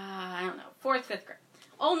 I don't know, 4th, 5th grade.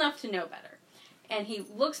 Old enough to know better. And he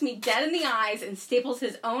looks me dead in the eyes and staples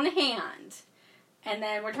his own hand. And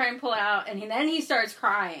then we're trying to pull it out, and then he starts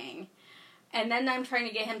crying. And then I'm trying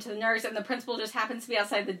to get him to the nurse, and the principal just happens to be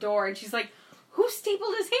outside the door, and she's like, who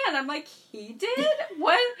stapled his hand? I'm like, he did?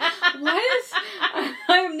 What is...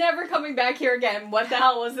 I'm never coming back here again. What the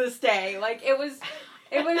hell was this day? Like, it was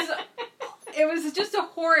just a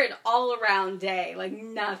horrid all-around day. Like,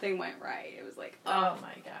 nothing went right. It was like, oh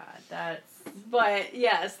my god, that's... But,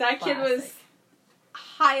 yes, that classic. kid was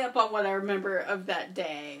high up on what I remember of that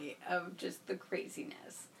day, of just the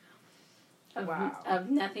craziness. Of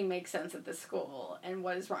nothing makes sense at the school, and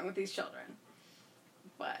what is wrong with these children.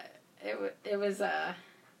 But... It was a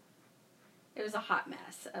hot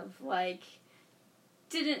mess of, like,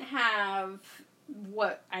 didn't have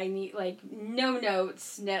what I need, like, no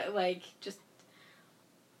notes, no, like, just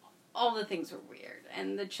all the things were weird,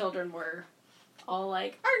 and the children were all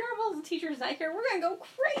like, our normal teacher's not here, we're gonna go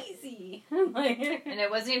crazy. Like, and it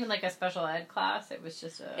wasn't even like a special ed class, it was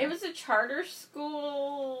just a... It was a charter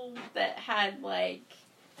school that had, like...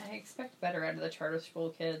 I expect better out of the charter school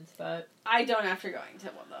kids, but... I don't after going to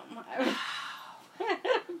one of them.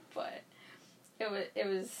 But it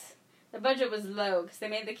was... The budget was low, because they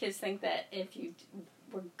made the kids think that if you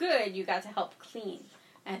were good, you got to help clean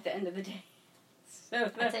at the end of the day. So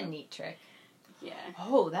that's a neat trick. Yeah.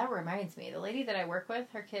 Oh, that reminds me. The lady that I work with,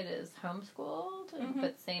 her kid is homeschooled,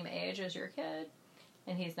 but same age as your kid,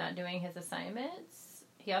 and he's not doing his assignments.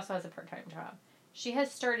 He also has a part-time job. She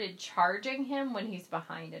has started charging him when he's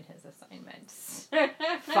behind in his assignments.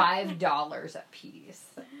 $5 a piece.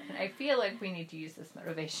 And I feel like we need to use this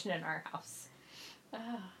motivation in our house.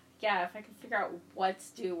 Yeah, if I could figure out what's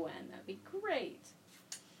due when, that'd be great.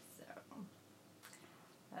 So,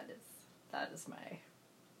 that is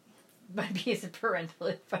my piece of parental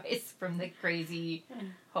advice from the crazy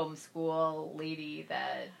homeschool lady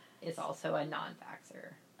that is also a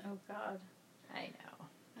non-vaxxer. Oh, God. I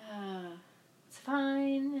know. It's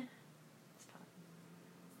fine. It's fine.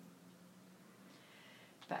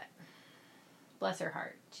 But, bless her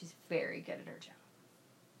heart, she's very good at her job.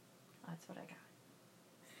 That's what I got.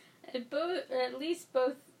 At least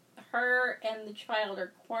both her and the child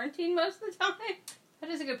are quarantined most of the time. That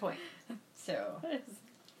is a good point. So,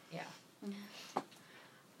 yeah.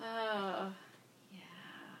 Oh, yeah.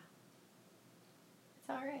 It's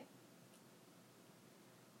alright.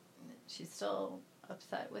 She's still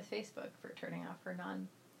upset with Facebook for turning off her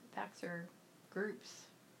non-vaxxer groups.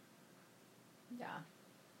 Yeah.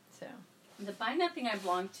 So. The Buy Nothing I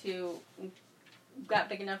belonged to got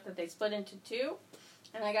big enough that they split into two,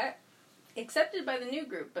 and I got accepted by the new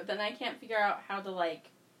group, but then I can't figure out how to, like,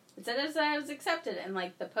 it said as I was accepted, and,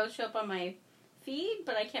 like, the post show up on my feed,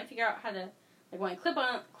 but I can't figure out how to, like, when I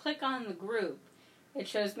click on the group, it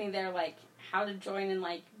shows me there, like, how to join and,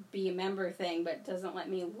 like, be a member thing, but it doesn't let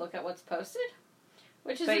me look at what's posted.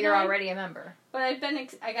 Which is but you're already a member. But I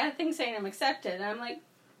got a thing saying I'm accepted, and I'm like...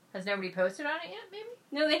 Has nobody posted on it yet, maybe?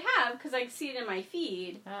 No, they have, because I see it in my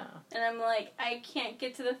feed. Oh. And I'm like, I can't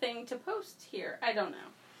get to the thing to post here. I don't know.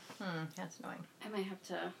 That's annoying. I might have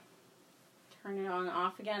to turn it on and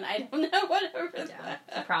off again. I don't know, whatever. Yeah,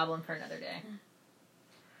 it's a problem for another day.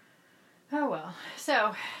 Oh, well.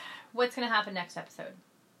 So, what's going to happen next episode?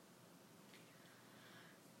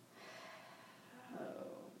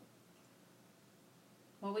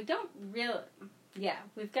 Well, we don't really... yeah,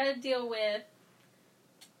 we've got to deal with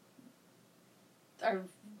our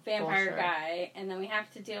vampire Bullshit. guy, and then we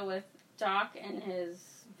have to deal with Doc and his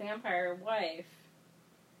vampire wife.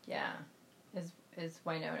 Yeah. Is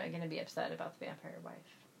Winona going to be upset about the vampire wife?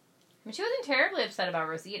 I mean, she wasn't terribly upset about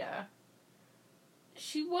Rosita.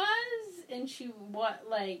 She was, and she You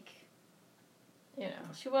know.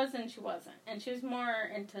 she was and she wasn't. And she was more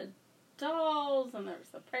into dolls, and there was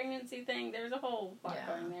the pregnancy thing. There was a whole lot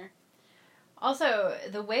going there. Also,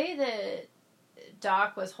 the way that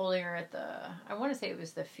Doc was holding her at I want to say it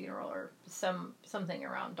was the funeral or something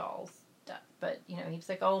around dolls. But, you know, he was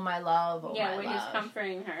like, oh, my love, oh, my love. Yeah, when he was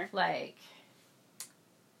comforting her. Like,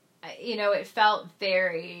 you know, it felt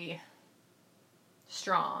very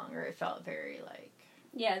strong, or it felt very, like...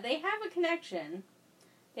 Yeah, they have a connection.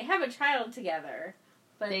 They have a child together.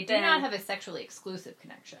 But they do not have a sexually exclusive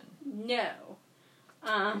connection. No.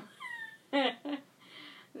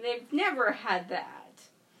 They've never had that.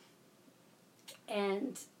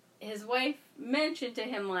 And his wife mentioned to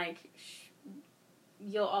him, like,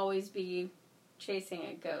 you'll always be chasing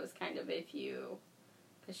a ghost, kind of, if you...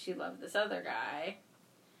 Because she loved this other guy.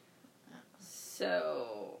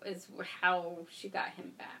 So, is how she got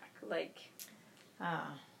him back. Like...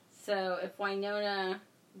 So, if Winona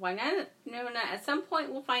at some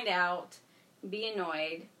point will find out, be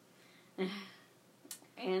annoyed,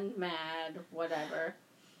 and mad, whatever.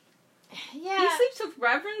 Yeah. He sleeps with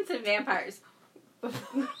reverends and vampires.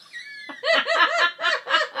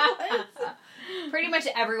 Pretty much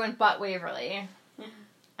everyone but Waverly.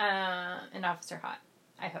 And Officer Hot,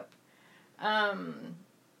 I hope.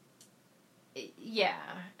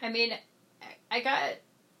 Yeah. I mean, I got...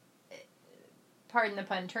 pardon the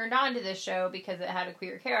pun, turned on to this show because it had a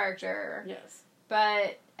queer character. Yes.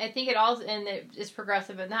 But I think it also, and it is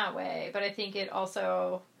progressive in that way, but I think it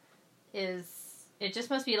also is, it just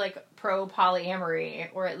must be like pro polyamory,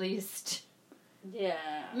 or at least,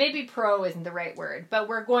 yeah. Maybe pro isn't the right word, but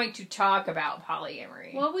we're going to talk about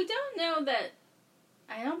polyamory. Well, we don't know that,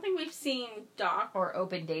 I don't think we've seen Doc or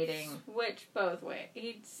open dating switch both ways.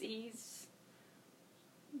 He's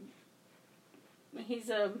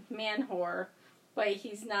a man whore. But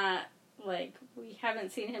he's not, like, we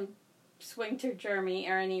haven't seen him swing to Jeremy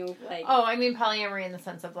or any, like... Oh, I mean polyamory in the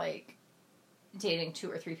sense of, like, dating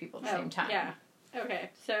 2 or 3 people at the same time. Yeah. Okay.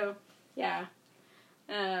 So, yeah.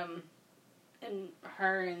 And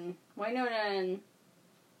her and Winona and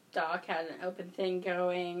Doc had an open thing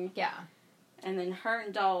going. Yeah. And then her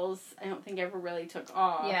and Dolls, I don't think ever really took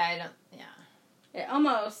off. Yeah, It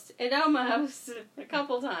almost, a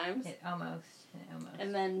couple times. It almost.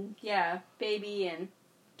 And then, yeah, baby and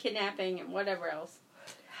kidnapping and whatever else.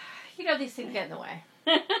 You know, these things get in the way.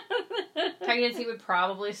 Pregnancy would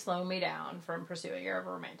probably slow me down from pursuing a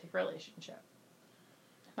romantic relationship.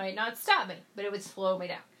 Might not stop me, but it would slow me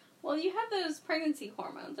down. Well, you have those pregnancy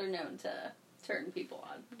hormones are known to turn people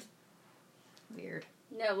on. Weird.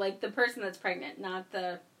 No, like the person that's pregnant, not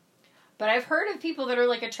the... But I've heard of people that are,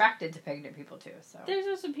 like, attracted to pregnant people, too, so... There's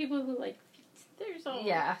also people who, like... There's a...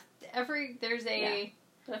 Yeah. There's a...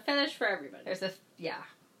 Yeah. A fetish for everybody. There's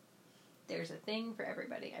a thing for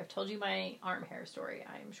everybody. I've told you my arm hair story,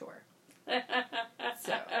 I am sure.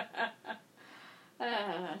 So.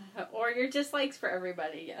 Or your dislikes for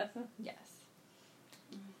everybody, yes. Yes.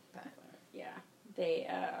 But. Yeah. They,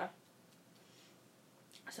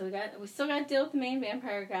 So we still got to deal with the main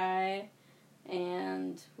vampire guy,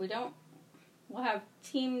 and we'll have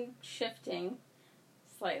team shifting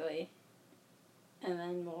slightly, and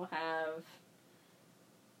then we'll have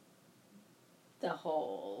the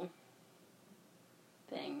whole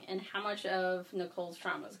thing, and how much of Nicole's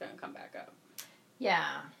trauma is going to come back up.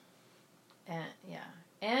 Yeah.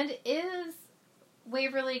 And is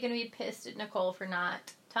Waverly going to be pissed at Nicole for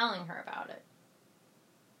not telling her about it?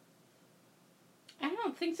 I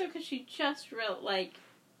don't think so, because she just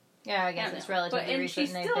Yeah, I guess it's relatively recent.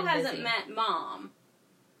 And she still hasn't met Mom.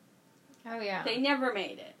 Oh, yeah. They never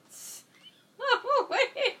made it. Oh,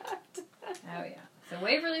 yeah. So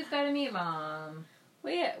Waverly's got to meet Mom.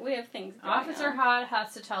 We have things going Officer on. Hot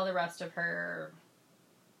has to tell the rest of her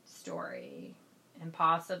story, and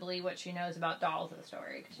possibly what she knows about Doll's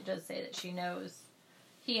story, because she does say that she knows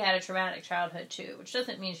he had a traumatic childhood too, which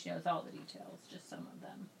doesn't mean she knows all the details, just some of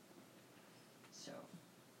them. So,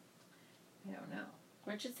 I don't know.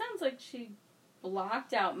 Which it sounds like she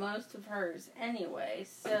blocked out most of hers anyway,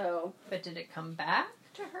 so... But did it come back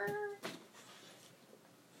to her?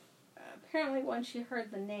 Apparently when she heard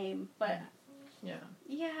the name, but... Yeah.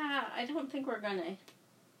 Yeah, I don't think we're gonna...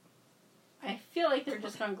 I feel like they're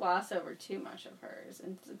just gonna gloss over too much of hers,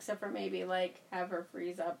 except for maybe, have her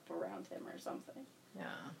freeze up around him or something. Yeah.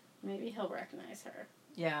 Maybe he'll recognize her.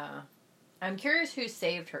 Yeah. I'm curious who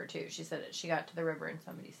saved her, too. She said that she got to the river and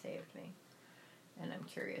somebody saved me. And I'm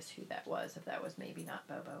curious who that was, if that was maybe not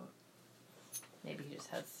Bobo. Maybe he just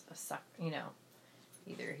has a suck,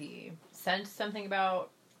 either he sensed something about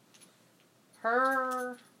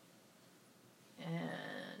her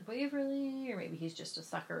and Waverly, or maybe he's just a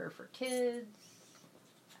sucker for kids.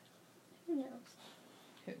 Who knows?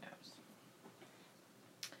 Who knows?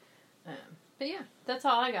 But yeah, that's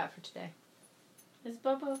all I got for today. Is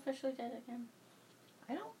Bobo officially dead again?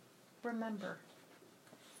 I don't remember.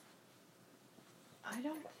 I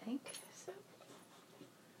don't think so.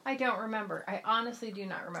 I don't remember. I honestly do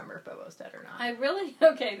not remember if Bobo's dead or not.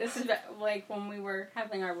 Okay, this is like when we were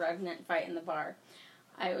having our Revenant fight in the bar.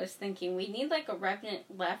 I was thinking we need like a Revenant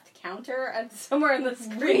left counter at somewhere in the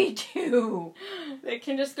screen. We do. That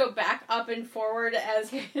can just go back up and forward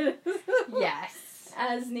as Yes.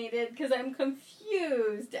 as needed, because I'm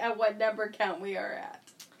confused at what number count we are at.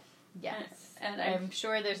 Yes. And I'm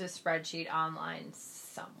sure there's a spreadsheet online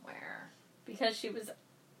somewhere. Because she was,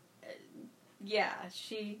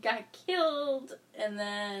 she got killed, and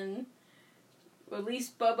then at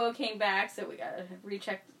least Bobo came back, so we gotta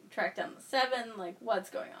track down the 7. Like, what's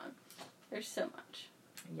going on? There's so much.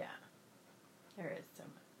 Yeah. There is so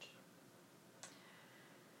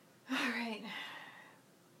much. Alright.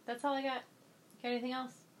 That's all I got. Got anything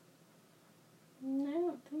else? No, I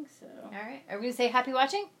don't think so. Alright. Are we going to say happy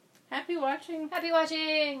watching? Happy watching. Happy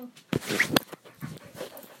watching!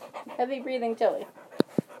 Heavy breathing, Tilly.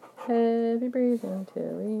 Heavy breathing,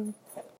 Tilly.